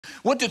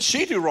What did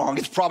she do wrong?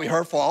 It's probably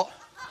her fault.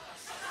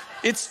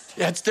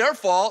 It's their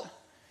fault.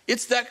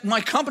 It's that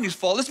my company's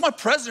fault. It's my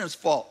president's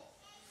fault.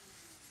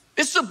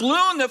 It's the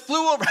balloon that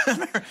flew over.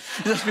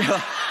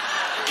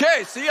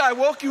 Okay, see, I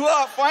woke you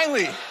up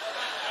finally.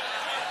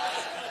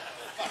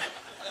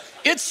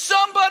 It's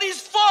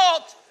somebody's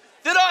fault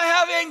that I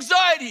have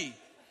anxiety.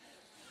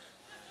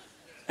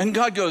 And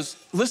God goes,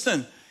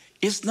 listen,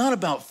 it's not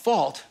about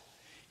fault.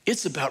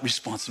 It's about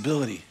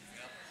responsibility.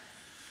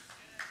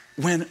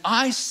 When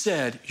I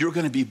said you're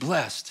going to be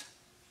blessed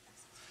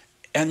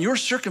and your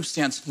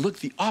circumstance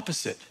looked the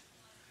opposite,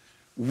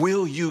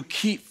 will you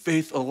keep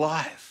faith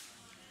alive?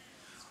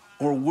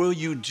 Or will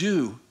you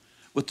do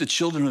what the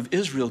children of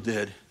Israel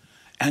did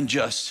and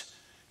just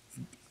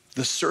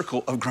the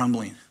circle of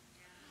grumbling?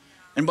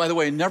 And by the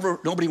way,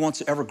 nobody wants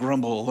to ever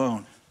grumble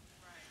alone.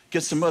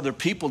 Get some other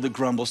people to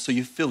grumble so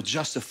you feel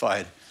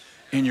justified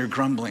in your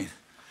grumbling.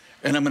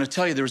 And I'm going to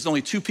tell you, there was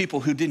only 2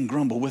 people who didn't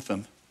grumble with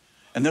them,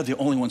 and they're the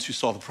only ones who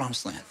saw the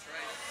promised land.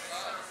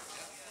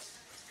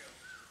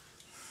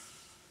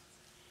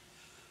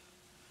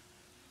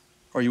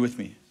 Are you with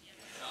me?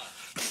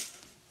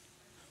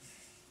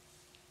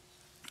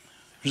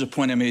 Here's a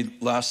point I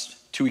made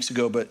 2 weeks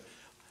ago, but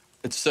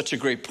it's such a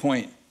great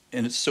point,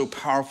 and it's so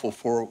powerful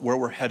for where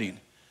we're heading.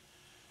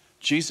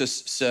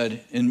 Jesus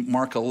said in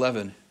Mark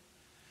 11,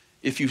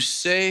 if you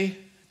say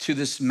to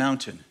this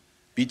mountain,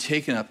 be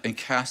taken up and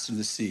cast into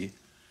the sea,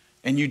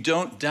 and you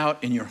don't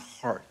doubt in your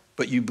heart,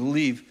 but you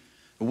believe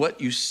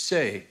what you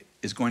say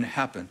is going to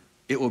happen,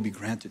 it will be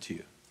granted to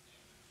you.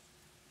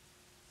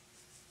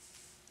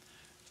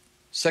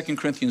 2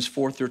 Corinthians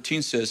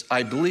 4:13 says,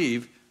 I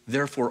believe,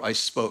 therefore I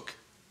spoke.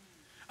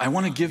 I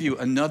want to give you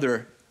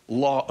another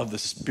law of the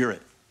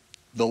Spirit,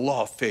 the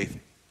law of faith.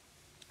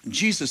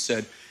 Jesus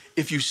said,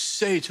 if you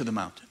say to the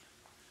mountain,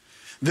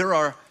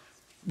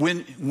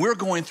 when we're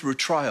going through a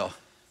trial,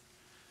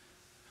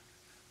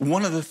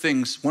 one of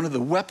the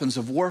weapons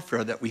of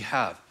warfare that we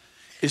have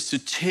is to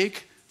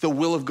take the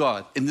will of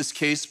God, in this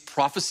case,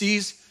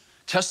 prophecies,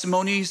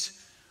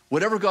 testimonies,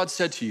 whatever God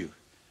said to you,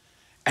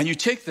 and you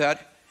take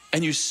that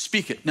and you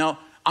speak it. Now,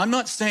 I'm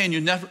not saying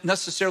you never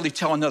necessarily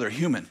tell another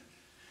human.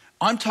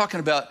 I'm talking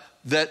about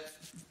that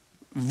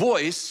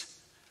voice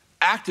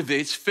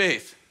activates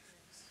faith.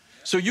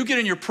 So you get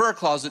in your prayer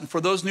closet, and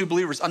for those new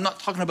believers, I'm not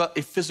talking about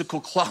a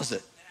physical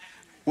closet,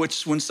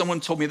 which when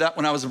someone told me that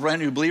when I was a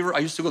brand new believer, I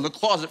used to go to the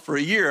closet for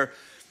a year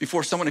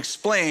before someone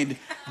explained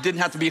it didn't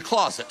have to be a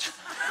closet.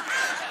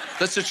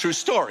 That's a true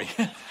story.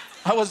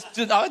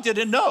 I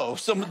didn't know.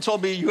 Someone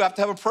told me you have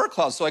to have a prayer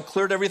closet, so I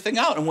cleared everything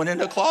out and went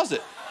into a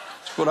closet.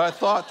 That's what I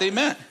thought they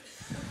meant.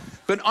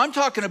 But I'm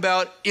talking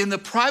about in the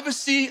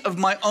privacy of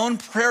my own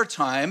prayer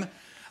time,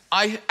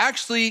 I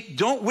actually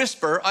don't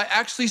whisper. I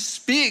actually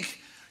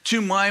speak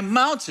to my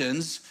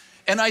mountains,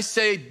 and I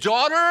say,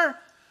 daughter,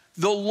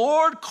 the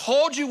Lord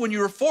called you when you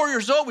were 4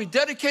 years old. We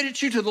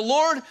dedicated you to the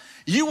Lord.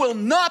 You will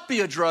not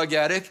be a drug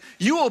addict.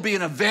 You will be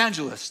an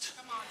evangelist.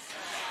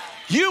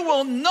 You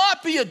will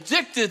not be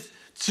addicted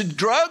to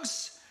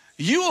drugs.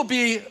 You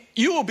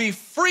will be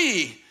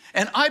free.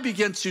 And I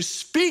begin to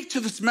speak to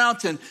this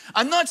mountain.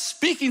 I'm not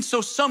speaking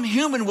so some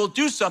human will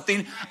do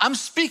something. I'm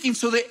speaking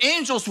so the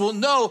angels will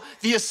know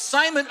the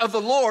assignment of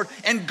the Lord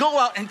and go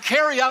out and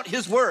carry out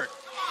his word.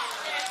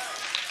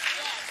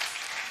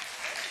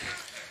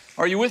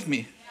 Are you with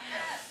me?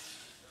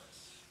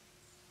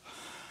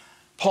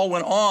 Paul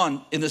went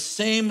on in the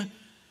same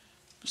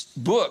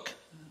book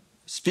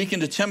speaking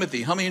to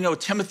Timothy. How many of you know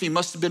Timothy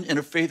must have been in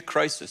a faith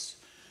crisis?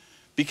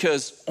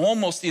 Because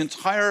almost the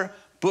entire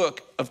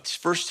book of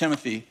 1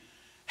 Timothy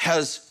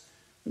has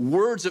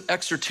words of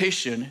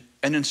exhortation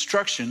and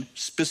instruction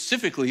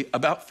specifically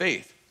about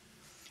faith.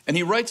 And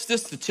he writes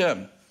this to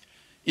Tim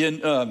in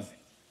 1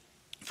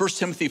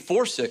 Timothy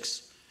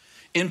 4:6.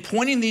 In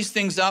pointing these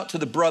things out to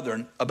the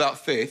brethren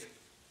about faith,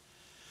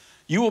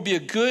 you will be a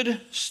good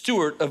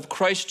steward of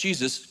Christ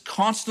Jesus,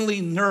 constantly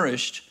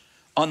nourished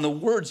on the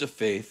words of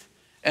faith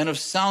and of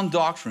sound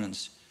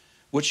doctrines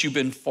which you've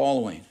been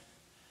following.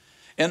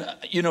 And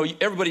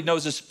everybody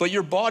knows this, but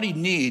your body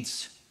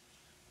needs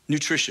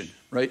nutrition,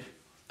 right?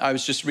 I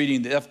was just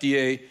reading the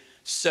FDA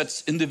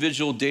sets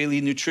individual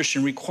daily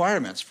nutrition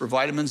requirements for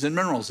vitamins and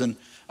minerals. And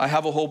I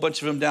have a whole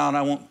bunch of them down.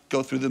 I won't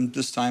go through them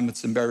this time.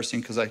 It's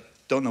embarrassing because I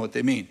don't know what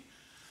they mean.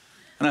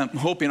 And I'm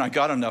hoping I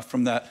got enough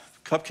from that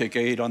cupcake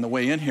I ate on the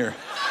way in here.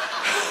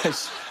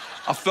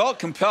 I felt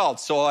compelled,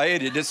 so I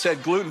ate it. It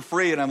said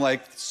gluten-free, and I'm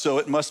like, so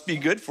it must be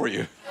good for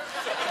you.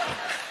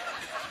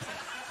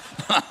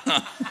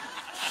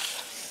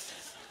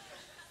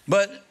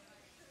 But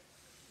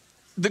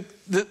the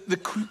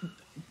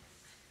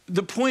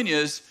point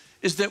is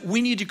that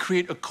we need to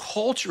create a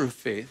culture of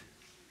faith,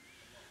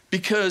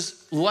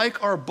 because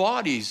like our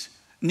bodies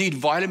need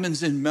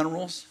vitamins and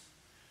minerals,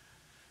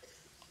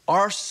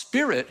 our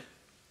spirit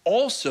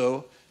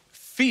also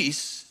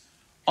feasts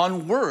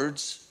on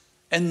words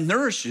and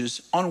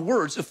nourishes on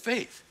words of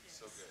faith.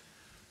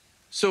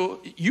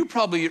 So you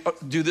probably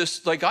do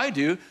this like I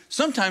do.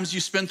 Sometimes you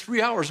spend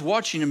 3 hours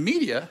watching the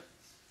media,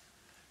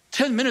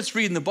 10 minutes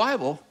reading the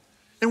Bible,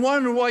 and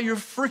wonder why you're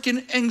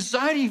freaking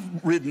anxiety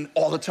ridden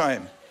all the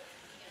time.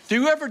 Do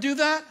you ever do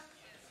that?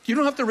 You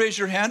don't have to raise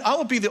your hand. I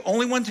will be the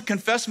only one to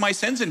confess my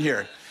sins in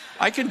here.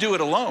 I can do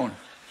it alone.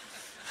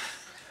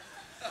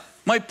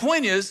 My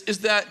point is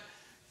that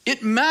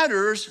it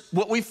matters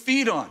what we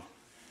feed on.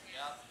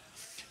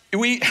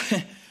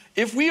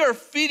 If we are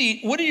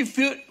feeding, what are you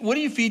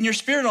feeding your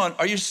spirit on?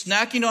 Are you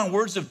snacking on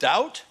words of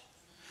doubt?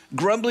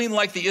 Grumbling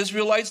like the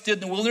Israelites did in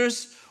the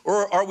wilderness?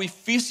 Or are we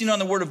feasting on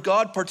the word of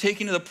God,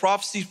 partaking of the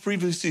prophecies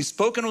previously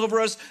spoken over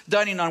us,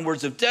 dining on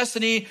words of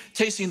destiny,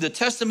 tasting the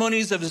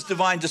testimonies of his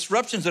divine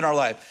disruptions in our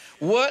life?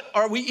 What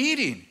are we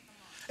eating?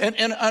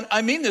 And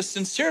I mean this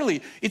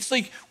sincerely. It's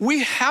like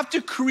we have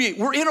to create.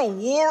 We're in a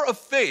war of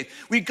faith.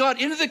 We got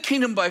into the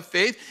kingdom by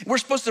faith. We're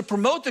supposed to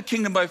promote the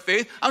kingdom by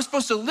faith. I'm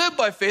supposed to live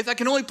by faith. I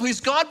can only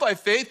please God by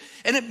faith.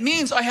 And it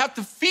means I have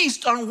to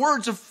feast on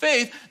words of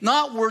faith,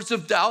 not words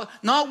of doubt,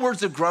 not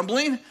words of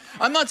grumbling.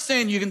 I'm not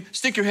saying you can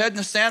stick your head in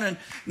the sand and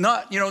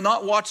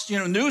not watch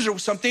news or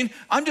something.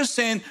 I'm just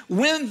saying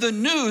when the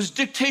news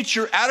dictates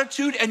your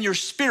attitude and your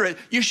spirit,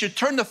 you should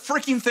turn the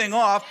freaking thing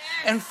off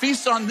and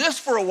feast on this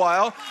for a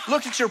while.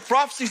 Look at your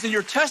prophecies and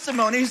your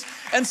testimonies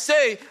and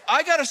say,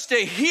 I got to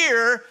stay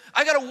here.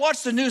 I got to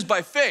watch the news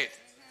by faith.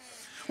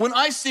 When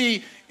I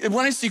see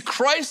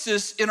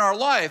crisis in our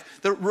life,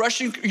 the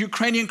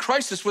Russian-Ukrainian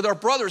crisis with our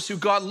brothers who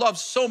God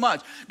loves so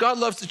much. God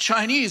loves the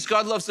Chinese.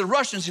 God loves the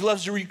Russians. He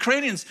loves the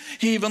Ukrainians.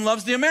 He even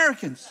loves the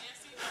Americans.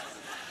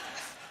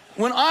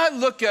 When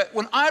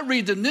I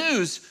read the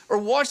news or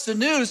watch the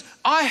news,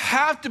 I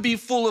have to be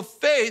full of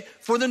faith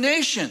for the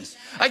nations.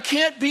 I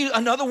can't be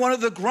another one of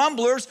the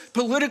grumblers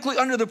politically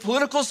under the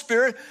political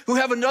spirit who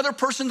have another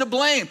person to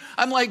blame.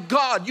 I'm like,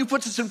 God, you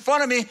put this in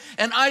front of me,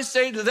 and I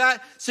say to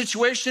that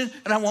situation,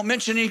 and I won't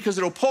mention any because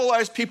it'll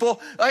polarize people.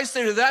 I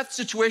say to that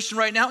situation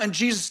right now in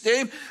Jesus'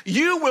 name,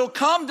 you will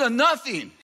come to nothing.